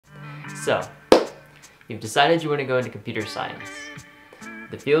So, you've decided you want to go into computer science.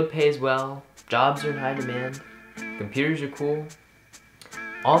 The field pays well, jobs are in high demand, computers are cool.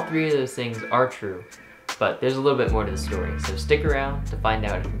 All three of those things are true, but there's a little bit more to the story, so stick around to find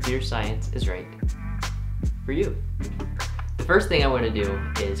out if computer science is right for you. The first thing I want to do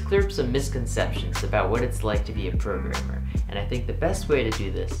is clear up some misconceptions about what it's like to be a programmer, and I think the best way to do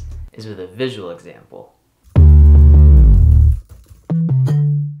this is with a visual example.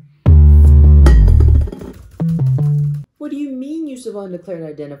 What do you mean use of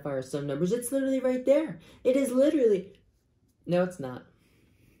undeclared identifier sum numbers? It's literally right there. It is literally... No, it's not.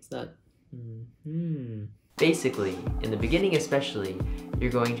 It's not. Basically, in the beginning especially,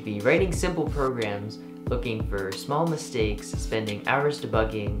 you're going to be writing simple programs, looking for small mistakes, spending hours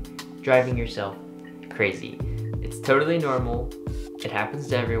debugging, driving yourself crazy. It's totally normal. It happens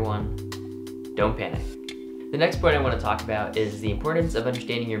to everyone. Don't panic. The next point I want to talk about is the importance of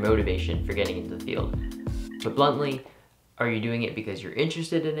understanding your motivation for getting into the field. But bluntly, are you doing it because you're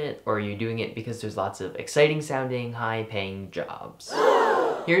interested in it, or are you doing it because there's lots of exciting sounding, high paying jobs?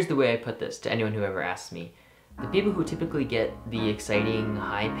 Here's the way I put this to anyone who ever asks me. The people who typically get the exciting,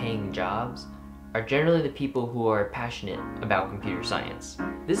 high paying jobs are generally the people who are passionate about computer science.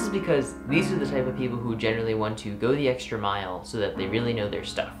 This is because these are the type of people who generally want to go the extra mile so that they really know their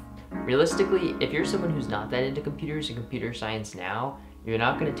stuff. Realistically, if you're someone who's not that into computers and computer science now, you're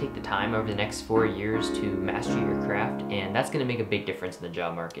not going to take the time over the next 4 years to master your craft, and that's going to make a big difference in the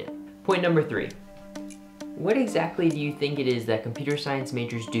job market. Point number 3. What exactly do you think it is that computer science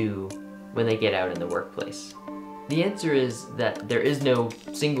majors do when they get out in the workplace? The answer is that there is no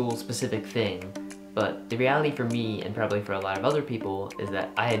single specific thing, but the reality for me, and probably for a lot of other people, is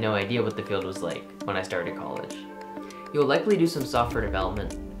that I had no idea what the field was like when I started college. You'll likely do some software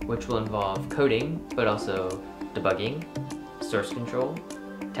development, which will involve coding, but also debugging, source control,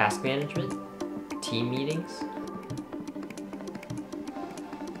 task management, team meetings,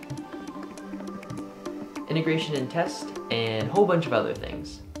 integration and test, and a whole bunch of other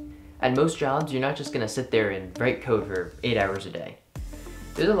things. At most jobs, you're not just going to sit there and write code for 8 hours a day.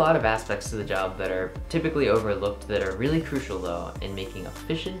 There's a lot of aspects to the job that are typically overlooked that are really crucial though in making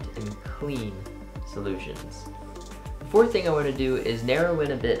efficient and clean solutions. The fourth thing I want to do is narrow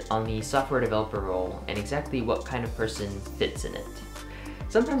in a bit on the software developer role and exactly what kind of person fits in it.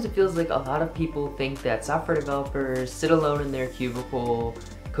 Sometimes it feels like a lot of people think that software developers sit alone in their cubicle,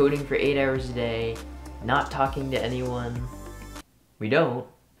 coding for 8 hours a day, not talking to anyone. We don't.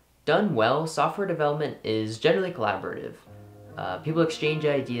 Done well, software development is generally collaborative. People exchange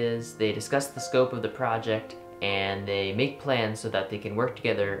ideas, they discuss the scope of the project, and they make plans so that they can work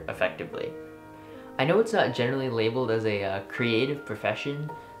together effectively. I know it's not generally labeled as a creative profession,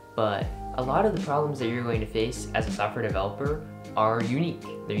 but a lot of the problems that you're going to face as a software developer are unique.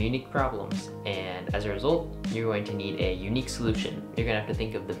 They're unique problems, and as a result, you're going to need a unique solution. You're going to have to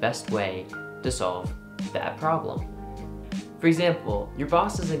think of the best way to solve that problem. For example, your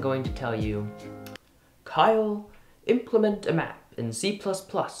boss isn't going to tell you, Kyle, implement a map in C++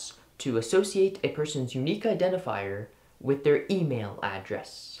 to associate a person's unique identifier with their email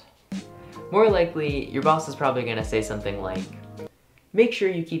address. More likely, your boss is probably going to say something like, make sure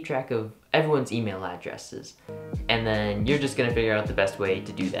you keep track of everyone's email addresses, and then you're just going to figure out the best way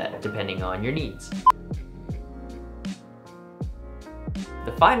to do that, depending on your needs.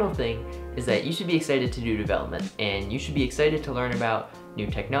 The final thing is that you should be excited to do development, and you should be excited to learn about new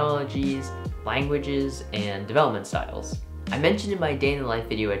technologies, languages, and development styles. I mentioned in my day in the life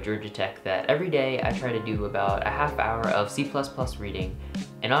video at Georgia Tech that every day I try to do about a half hour of C++ reading,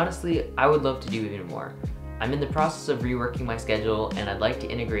 and honestly, I would love to do even more. I'm in the process of reworking my schedule, and I'd like to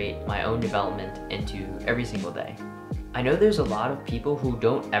integrate my own development into every single day. I know there's a lot of people who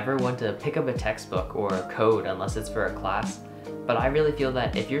don't ever want to pick up a textbook or code unless it's for a class, but I really feel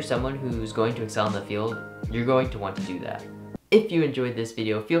that if you're someone who's going to excel in the field, you're going to want to do that. If you enjoyed this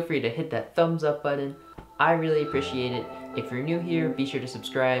video, feel free to hit that thumbs up button. I really appreciate it. If you're new here, be sure to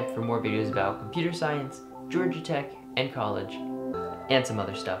subscribe for more videos about computer science, Georgia Tech, and college, and some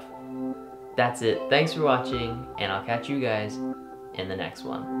other stuff. That's it. Thanks for watching, and I'll catch you guys in the next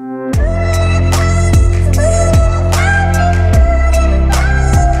one.